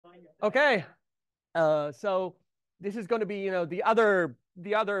Okay, so this is going to be, the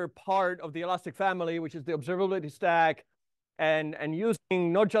other part of the Elastic family, which is the observability stack, and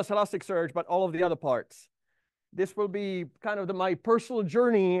using not just Elasticsearch but all of the other parts. This will be kind of my personal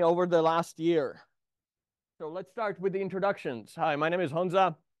journey over the last year. So let's start with the introductions. Hi, my name is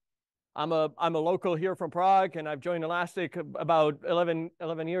Honza. I'm a local here from Prague, and I've joined Elastic about 11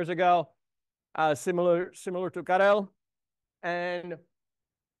 years ago, similar to Karel. And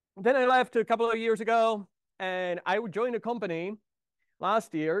then I left a couple of years ago, and I joined a company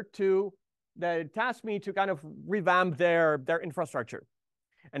last year that tasked me to kind of revamp their infrastructure.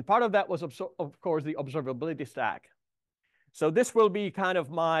 And part of that was, of course, the observability stack. So this will be kind of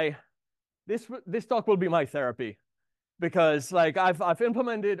this talk will be my therapy, because like I've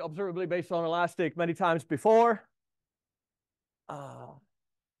implemented observability based on Elastic many times before.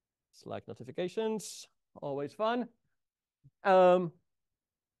 Slack notifications, always fun.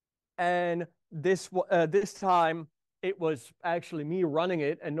 And this time it was actually me running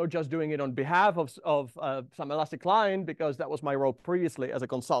it and not just doing it on behalf of some Elastic client, because that was my role previously as a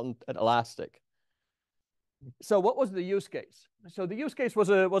consultant at Elastic. So what was the use case? So the use case was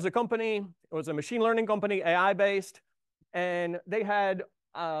a company. It was a machine learning company, AI based, and they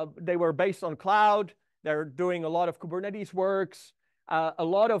were based on cloud. They're doing a lot of Kubernetes works, a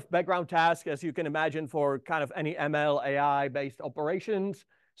lot of background tasks, as you can imagine, for kind of any ML AI based operations.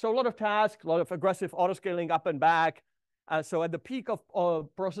 So a lot of tasks, a lot of aggressive autoscaling up and back. So at the peak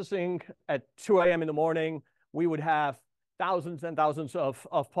of processing at 2 a.m. in the morning, we would have thousands and thousands of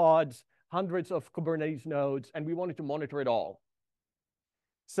pods, hundreds of Kubernetes nodes, and we wanted to monitor it all.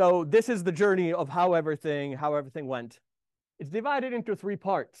 So this is the journey of how everything went. It's divided into 3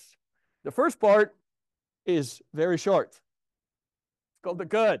 parts. The first part is very short. It's called the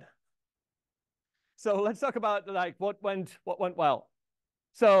good. So let's talk about like what went well.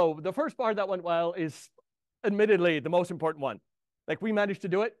 So the first part that went well is admittedly the most important one. Like, we managed to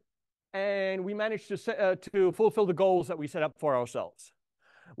do it, and we managed to fulfill the goals that we set up for ourselves.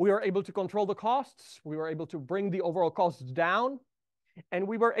 We were able to control the costs. We were able to bring the overall costs down, and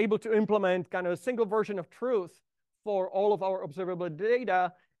we were able to implement kind of a single version of truth for all of our observability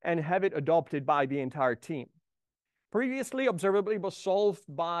data and have it adopted by the entire team. Previously, observability was solved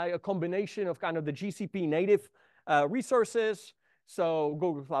by a combination of kind of the GCP native resources, so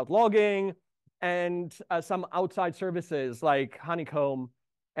Google Cloud Logging, and some outside services like Honeycomb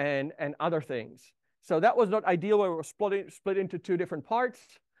and other things. So that was not ideal, where we were split into 2 different parts.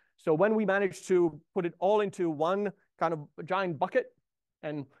 So when we managed to put it all into one kind of giant bucket,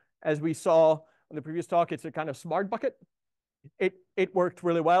 and as we saw in the previous talk, it's a kind of smart bucket, it worked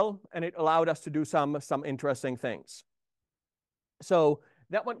really well, and it allowed us to do some interesting things. So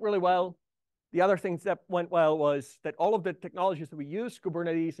that went really well. The other things that went well was that all of the technologies that we use,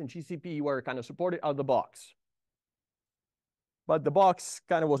 Kubernetes and GCP, were kind of supported out of the box. But the box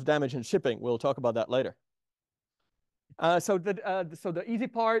kind of was damaged in shipping. We'll talk about that later. So the easy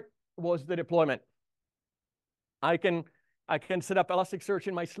part was the deployment. I can set up Elasticsearch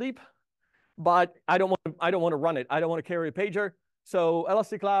in my sleep, but I don't want to run it. I don't want to carry a pager. So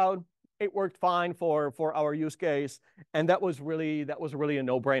Elastic Cloud, it worked fine for our use case, and that was really a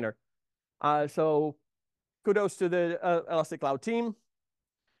no-brainer. So kudos to the Elastic Cloud team.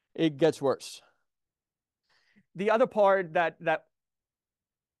 It gets worse. The other part that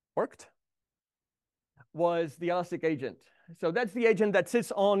worked was the Elastic agent. So that's the agent that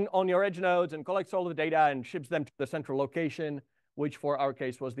sits on your edge nodes and collects all the data and ships them to the central location, which for our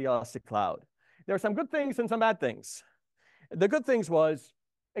case was the Elastic Cloud. There are some good things and some bad things. The good things was,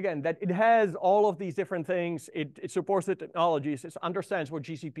 again, that it has all of these different things. It supports the technologies. It understands what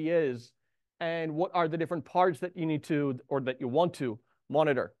GCP is and what are the different parts that you need to, or that you want to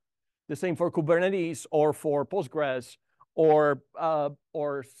monitor. The same for Kubernetes or for Postgres or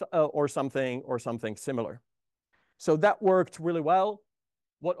something similar. So that worked really well.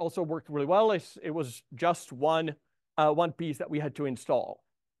 What also worked really well is it was just one piece that we had to install.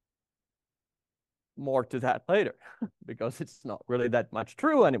 More to that later, because it's not really that much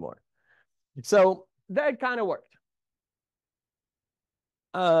true anymore. So that kind of worked.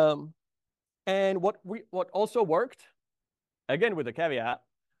 And what also worked, again with a caveat,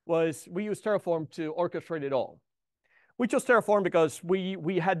 was we used Terraform to orchestrate it all. We chose Terraform because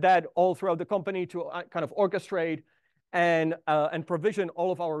we had that all throughout the company to kind of orchestrate and provision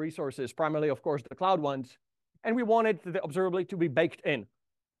all of our resources, primarily, of course, the cloud ones. And we wanted the observability to be baked in.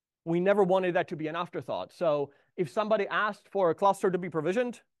 We never wanted that to be an afterthought. So if somebody asked for a cluster to be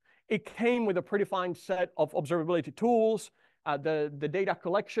provisioned, it came with a predefined set of observability tools, the data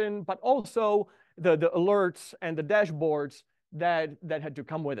collection, but also the alerts and the dashboards that had to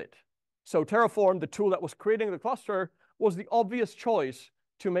come with it. So Terraform, the tool that was creating the cluster, was the obvious choice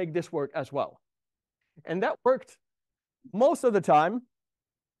to make this work as well. And that worked most of the time,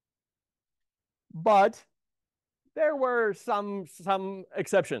 but there were some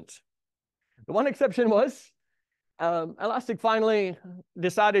exceptions. The one exception was Elastic finally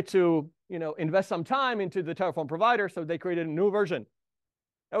decided to invest some time into the Terraform provider, so they created a new version.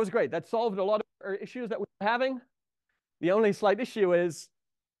 That was great. That solved a lot of issues that we were having. The only slight issue is,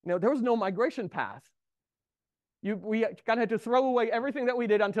 there was no migration path. We kind of had to throw away everything that we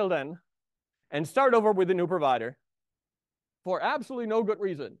did until then and start over with the new provider for absolutely no good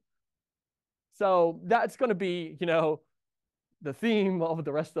reason. So that's going to be, the theme of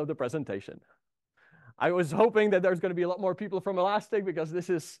the rest of the presentation. I was hoping that there's going to be a lot more people from Elastic because this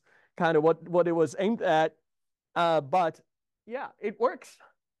is kind of what it was aimed at. But yeah, it works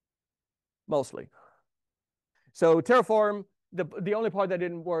mostly. So Terraform, the only part that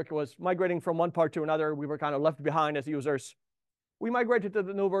didn't work was migrating from one part to another. We were kind of left behind as users. We migrated to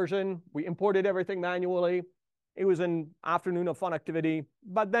the new version. We imported everything manually. It was an afternoon of fun activity,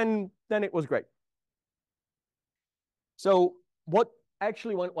 but then it was great. So what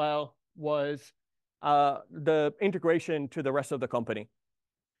actually went well was the integration to the rest of the company.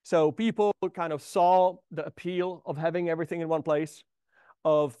 So people kind of saw the appeal of having everything in one place,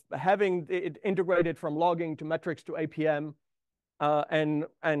 of having it integrated from logging to metrics to APM,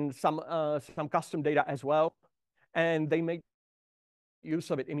 and some custom data as well. And they made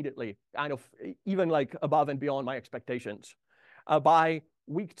use of it immediately, kind of even like above and beyond my expectations. By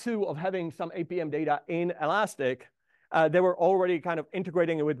week 2 of having some APM data in Elastic, they were already kind of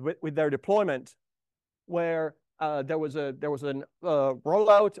integrating it with their deployment, where there was an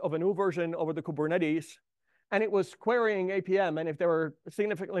rollout of a new version over the Kubernetes, and it was querying APM, and if there were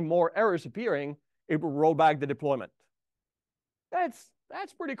significantly more errors appearing, it would roll back the deployment. That's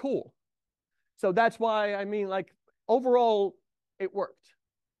pretty cool. So that's why, I mean, like, overall, it worked.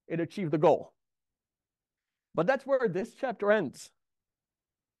 It achieved the goal. But that's where this chapter ends.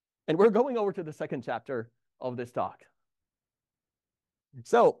 And we're going over to the second chapter of this talk.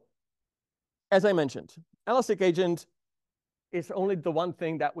 So, as I mentioned, Elastic Agent is only the one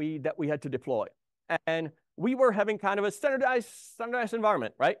thing that we had to deploy. And we were having kind of a standardized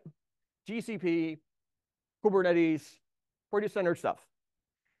environment, right? GCP, Kubernetes, pretty standard stuff.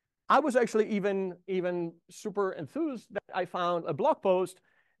 I was actually even super enthused that I found a blog post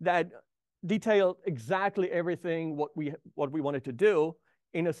that detailed exactly everything what we wanted to do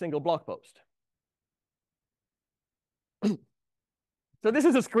in a single blog post. So this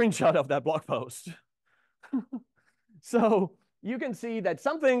is a screenshot of that blog post. So you can see that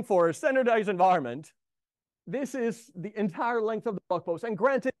something for a standardized environment, this is the entire length of the blog post. And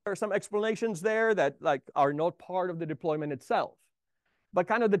granted, there are some explanations there that are not part of the deployment itself. But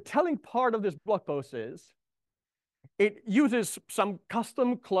kind of the telling part of this blog post is it uses some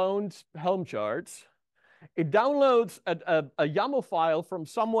custom cloned Helm charts. It downloads a YAML file from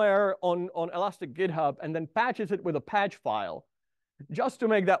somewhere on Elastic GitHub and then patches it with a patch file just to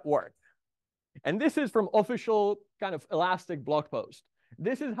make that work. And this is from official kind of Elastic blog post.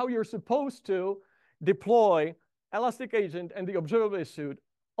 This is how you're supposed to deploy Elastic Agent and the Observability suite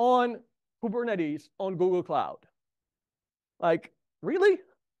on Kubernetes on Google Cloud. Like, really?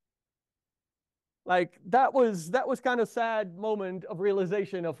 Like, that was kind of sad moment of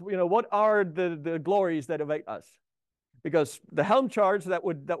realization of, what are the glories that await us? Because the Helm charts that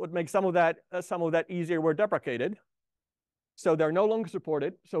would make some of that easier were deprecated. So they're no longer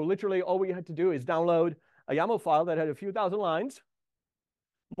supported. So literally all we had to do is download a YAML file that had a few thousand lines,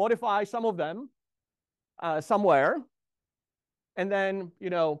 modify some of them somewhere, and then,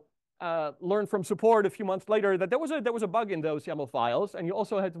 learn from support a few months later that there was a bug in those YAML files, and you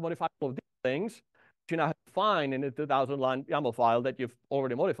also had to modify all of these things, which you now have to find in a 2,000-line YAML file that you've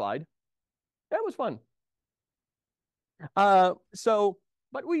already modified. That was fun.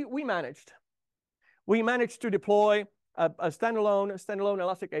 But we managed. We managed to deploy a standalone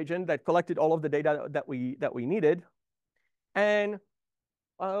Elastic Agent that collected all of the data that we needed, and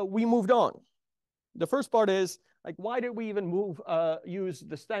we moved on. The first part is, like, why did we even use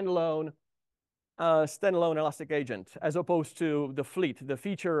the standalone Elastic Agent as opposed to the fleet, the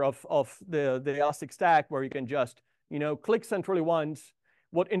feature of the Elastic Stack, where you can just click centrally once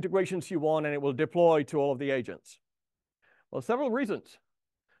what integrations you want and it will deploy to all of the agents? Well, several reasons.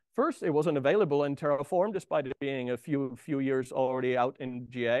 First, it wasn't available in Terraform, despite it being a few years already out in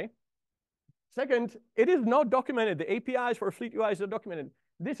GA. Second, it is not documented. The APIs for Fleet UI is not documented.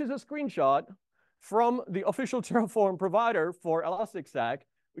 This is a screenshot from the official Terraform provider for Elastic Stack,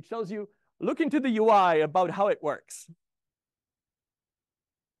 which tells you, look into the UI about how it works.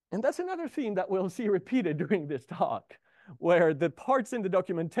 And that's another theme that we'll see repeated during this talk, where the parts in the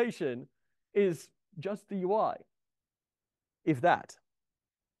documentation is just the UI, if that.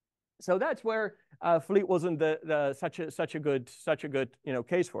 So that's where Fleet wasn't such a good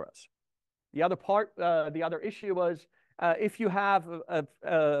case for us. The other issue was if you have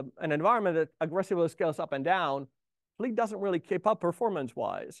an environment that aggressively scales up and down, Fleet doesn't really keep up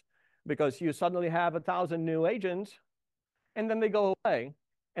performance-wise, because you suddenly have 1,000 new agents, and then they go away.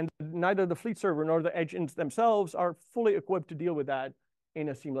 And neither the Fleet server nor the agents themselves are fully equipped to deal with that in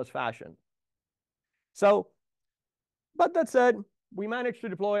a seamless fashion. So, but that said, we managed to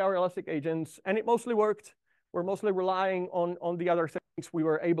deploy our Elastic agents, and it mostly worked. We're mostly relying on the other things. We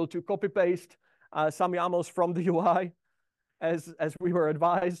were able to copy paste some YAMLs from the UI, as we were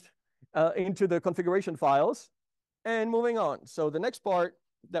advised, into the configuration files. And moving on. So the next part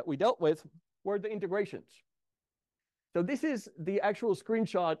that we dealt with were the integrations. So this is the actual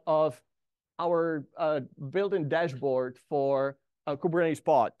screenshot of our built-in dashboard for Kubernetes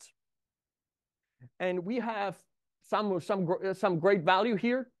pods. And we have some great value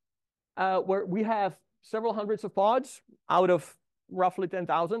here, where we have several hundreds of pods out of roughly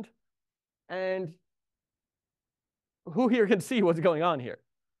 10,000. And who here can see what's going on here?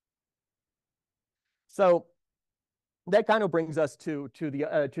 So that kind of brings us to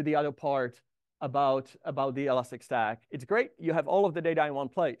the other part about the Elastic Stack. It's great. You have all of the data in one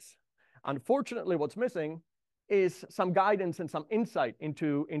place. Unfortunately, what's missing is some guidance and some insight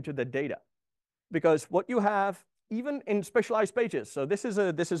into the data. Because what you have, even in specialized pages, so this is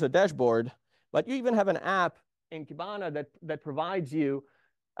a dashboard, but you even have an app in Kibana that provides you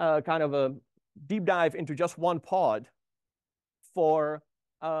kind of a deep dive into just one pod for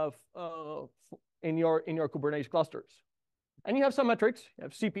in your Kubernetes clusters. And you have some metrics. You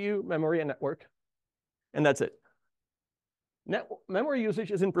have CPU, memory, and network. And that's it. Memory usage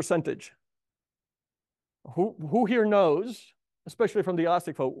is in percentage. Who here knows, especially from the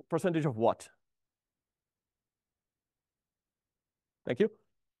Elastic folk, percentage of what? Thank you.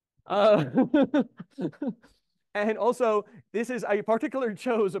 And also, I particularly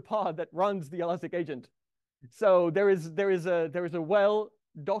chose a pod that runs the Elastic agent. So there is a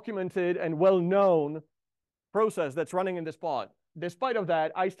well-documented and well-known process that's running in this pod. Despite of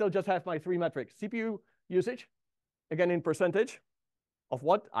that, I still just have my three metrics: CPU usage, again in percentage of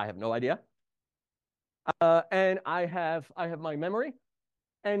what? I have no idea. And I have my memory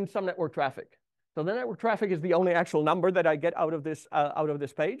and some network traffic. So the network traffic is the only actual number that I get out of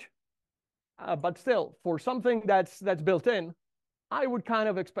this page. But still, for something that's built in, I would kind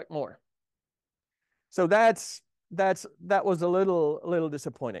of expect more. So that was a little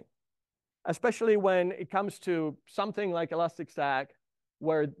disappointing, especially when it comes to something like Elasticsearch,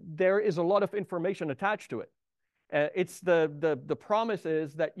 where there is a lot of information attached to it. It's the promise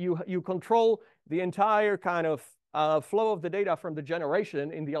is that you control the entire kind of flow of the data from the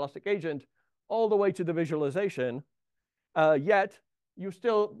generation in the Elastic agent all the way to the visualization, yet you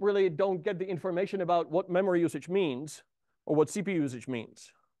still really don't get the information about what memory usage means or what CPU usage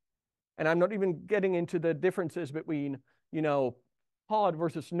means. And I'm not even getting into the differences between, pod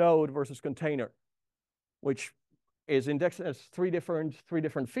versus node versus container, which is indexed as three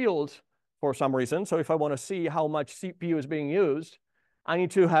different fields for some reason. So if I want to see how much CPU is being used, I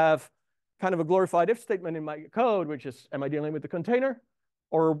need to have kind of a glorified if statement in my code, which is, am I dealing with the container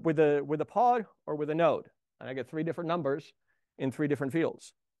or with a pod or with a node? And I get three different numbers in three different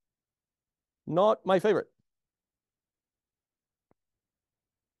fields. Not my favorite.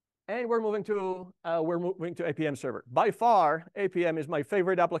 And we're moving to APM server. By far, APM is my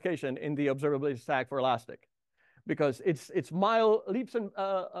favorite application in the observability stack for Elastic, because it's leaps and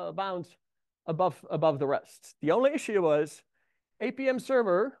bounds above the rest. The only issue was APM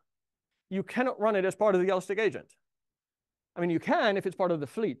server, you cannot run it as part of the Elastic agent. I mean, you can if it's part of the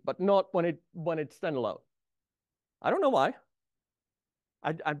fleet, but not when it's standalone. I don't know why.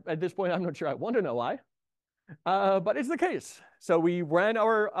 At this point, I'm not sure I want to know why. But it's the case. So we ran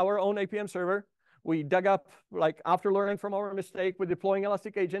our own APM server. We dug up, like after learning from our mistake with deploying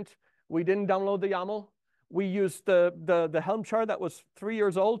Elastic Agent, we didn't download the YAML. We used the Helm chart that was 3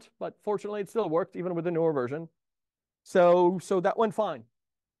 years old, but fortunately it still worked even with the newer version. So that went fine.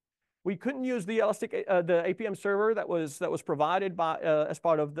 We couldn't use the the APM server that was provided by as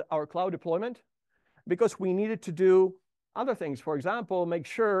part of our cloud deployment, because we needed to do other things. For example, make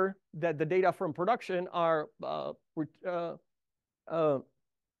sure that the data from production are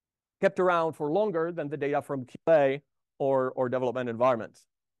kept around for longer than the data from QA or development environments.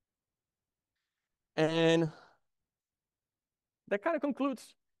 And that kind of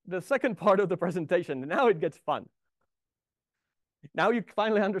concludes the second part of the presentation. Now it gets fun. Now you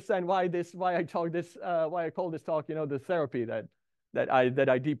finally understand why I call this talk, the therapy that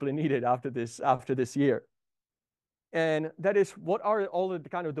I deeply needed after this year. And that is, what are all the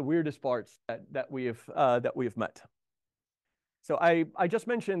kind of the weirdest parts that we've met. So I just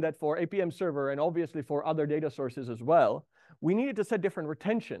mentioned that for APM server and obviously for other data sources as well, we needed to set different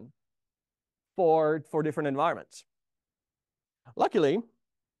retention for different environments. Luckily,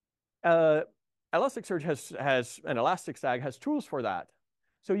 Elasticsearch has an Elasticsearch has tools for that.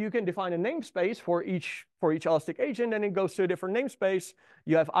 So you can define a namespace for each Elastic agent, and it goes to a different namespace.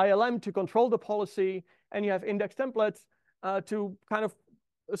 You have ILM to control the policy, and you have index templates to kind of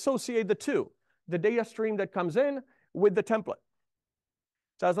associate the two, the data stream that comes in with the template.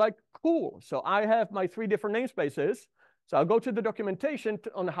 So I was like, cool. So I have my 3 different namespaces. So I'll go to the documentation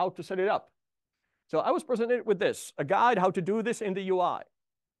on how to set it up. So I was presented with this, a guide how to do this in the UI.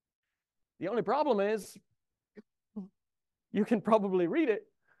 The only problem is, you can probably read it.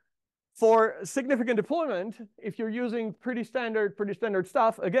 For significant deployment, if you're using pretty standard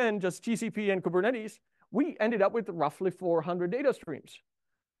stuff, again, just GCP and Kubernetes, we ended up with roughly 400 data streams.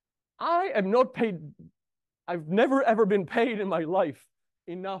 I am not paid. I've never ever been paid in my life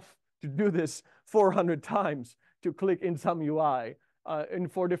enough to do this 400 times, to click in some UI in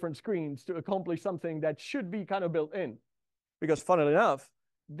 4 different screens to accomplish something that should be kind of built in. Because funnily enough,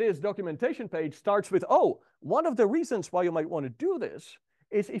 this documentation page starts with, oh, one of the reasons why you might want to do this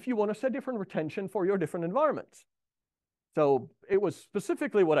is if you want to set different retention for your different environments. So it was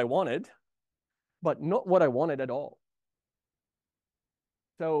specifically what I wanted, but not what I wanted at all.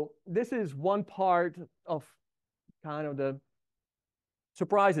 So this is one part of kind of the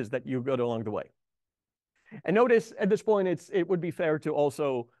surprises that you got along the way. And notice at this point, it would be fair to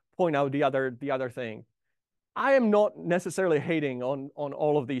also point out the other thing. I am not necessarily hating on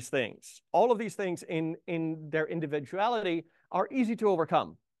all of these things. All of these things in their individuality are easy to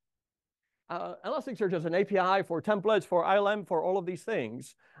overcome. Elasticsearch has an API for templates, for ILM, for all of these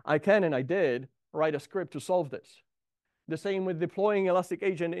things. I can, and I did, write a script to solve this. The same with deploying Elastic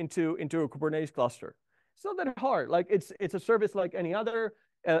Agent into a Kubernetes cluster. It's not that hard. Like it's a service like any other.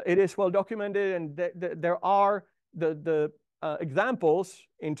 It is well documented, and there are the examples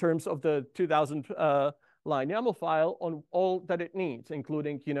in terms of the 2000 line YAML file on all that it needs,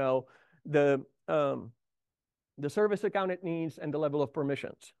 including the service account it needs and the level of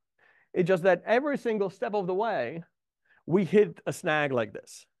permissions. It's just that every single step of the way, we hit a snag like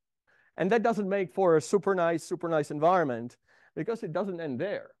this. And that doesn't make for a super nice environment, because it doesn't end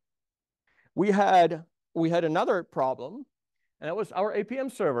there. We had another problem, and that was our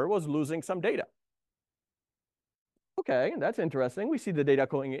APM server was losing some data. Okay, that's interesting. We see the data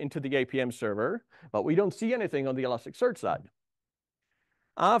going into the APM server, but we don't see anything on the Elasticsearch side.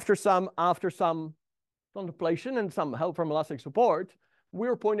 After some contemplation and some help from Elastic support, we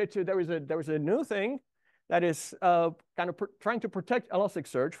were pointed to there was a new thing that is kind of trying to protect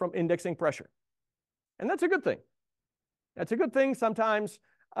Elasticsearch from indexing pressure. And that's a good thing. That's a good thing sometimes,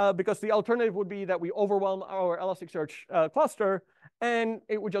 because the alternative would be that we overwhelm our Elasticsearch cluster and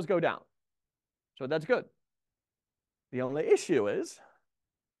it would just go down. So that's good. The only issue is,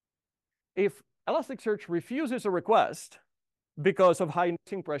 if Elasticsearch refuses a request because of high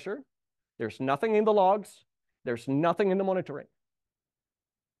indexing pressure, there's nothing in the logs, there's nothing in the monitoring.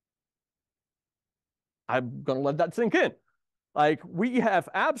 I'm going to let that sink in. Like, we have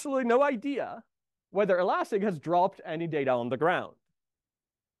absolutely no idea whether Elastic has dropped any data on the ground.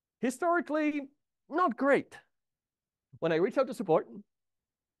 Historically, not great. When I reached out to support,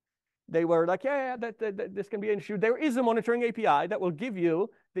 they were like, yeah, this can be an issue. There is a monitoring API that will give you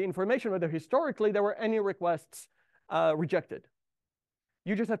the information whether historically there were any requests rejected.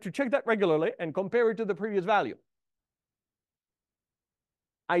 You just have to check that regularly and compare it to the previous value.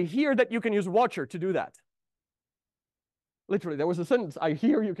 I hear that you can use Watcher to do that. Literally, there was a sentence, I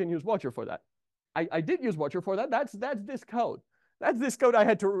hear you can use Watcher for that. I did use Watcher for that. That's this code. That's this code I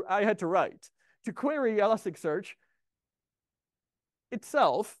had to write to query Elasticsearch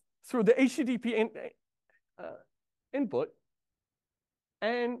itself through the HTTP input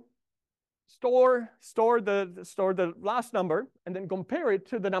and store the last number and then compare it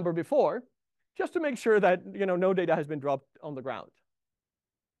to the number before, just to make sure that no data has been dropped on the ground.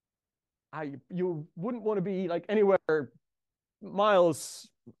 You wouldn't want to be like anywhere miles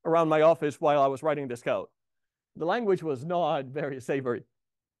around my office while I was writing this code. The language was not very savory.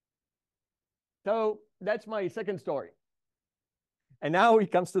 So that's my second story. And now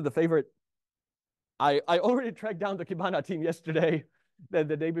it comes to the favorite. I already tracked down the Kibana team yesterday, the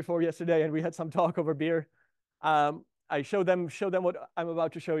day before yesterday, and we had some talk over beer. I show them what I'm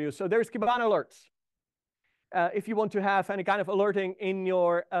about to show you. So there's Kibana alerts. if you want to have any kind of alerting in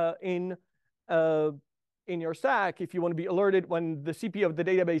your stack, if you want to be alerted when the CPU of the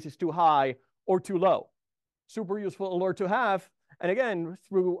database is too high or too low. Super useful alert to have. And again,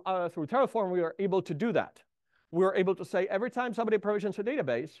 through Terraform, we are able to do that. We're able to say every time somebody provisions a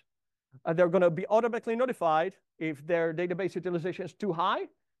database, they're going to be automatically notified if their database utilization is too high,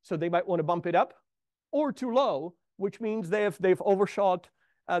 so they might want to bump it up, or too low, which means they've overshot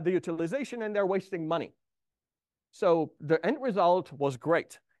the utilization and they're wasting money. So the end result was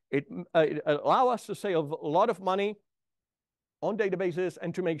great. It allowed us to save a lot of money on databases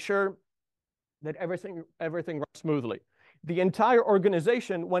and to make sure that everything runs smoothly. The entire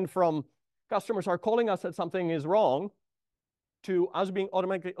organization went from customers are calling us that something is wrong to us being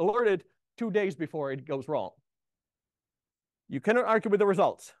automatically alerted 2 days before it goes wrong. You cannot argue with the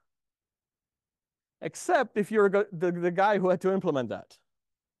results, except if you're the guy who had to implement that.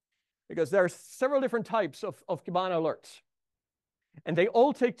 Because there are several different types of Kibana alerts. And they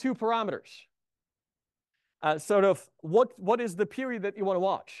all take 2 parameters. Sort of what is the period that you want to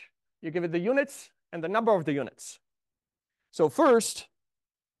watch? You give it the units and the number of the units. So first,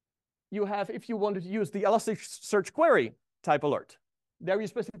 you have, if you wanted to use the Elasticsearch query type alert, there you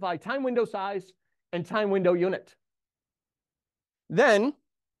specify time window size and time window unit. Then,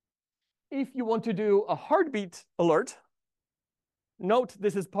 if you want to do a heartbeat alert, note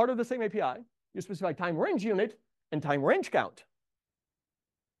this is part of the same API. You specify time range unit and time range count.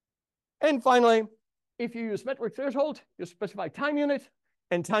 And finally, if you use metric threshold, you specify time unit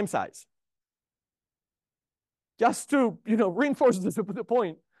and time size. Just to reinforce the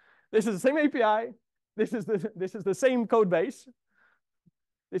point, this is the same API. This is the same code base.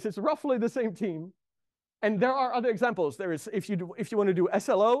 This is roughly the same team. And there are other examples. There is if you want to do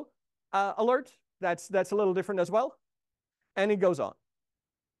SLO alert, that's a little different as well. And it goes on.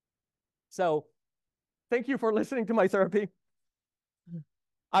 So thank you for listening to my therapy.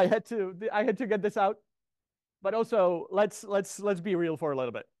 I had to get this out. But also let's be real for a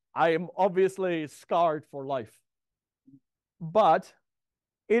little bit. I am obviously scarred for life. But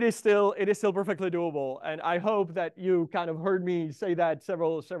it is still perfectly doable. And I hope that you kind of heard me say that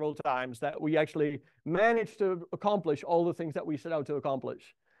several times, that we actually managed to accomplish all the things that we set out to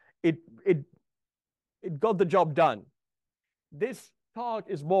accomplish. It got the job done. This talk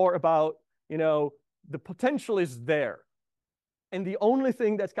is more about, the potential is there. And the only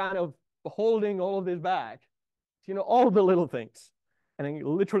thing that's kind of holding all of this back is, all the little things. And I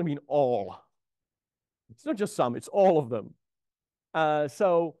literally mean all. It's not just some, it's all of them.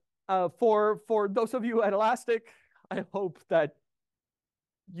 So for those of you at Elastic, I hope that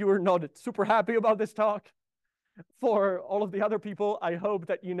you are not super happy about this talk. For all of the other people, I hope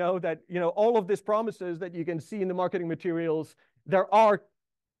that all of these promises that you can see in the marketing materials, there are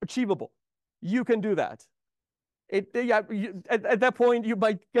achievable. You can do that. At that point, you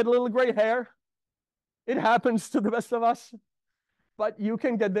might get a little gray hair. It happens to the best of us, but you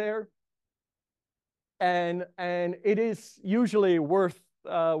can get there. And it is usually worth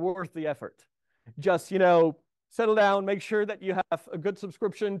the effort. Just settle down, make sure that you have a good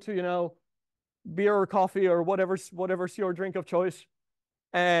subscription to beer or coffee or whatever's your drink of choice,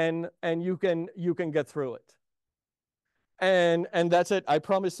 and you can get through it. And that's it. I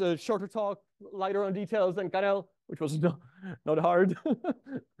promise a shorter talk, lighter on details than Karel, which was not hard.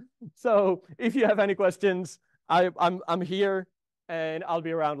 So if you have any questions, I'm here and I'll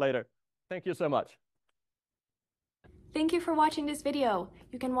be around later. Thank you so much. Thank you for watching this video.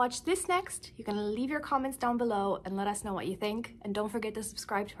 You can watch this next. You can leave your comments down below and let us know what you think. And don't forget to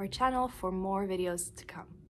subscribe to our channel for more videos to come.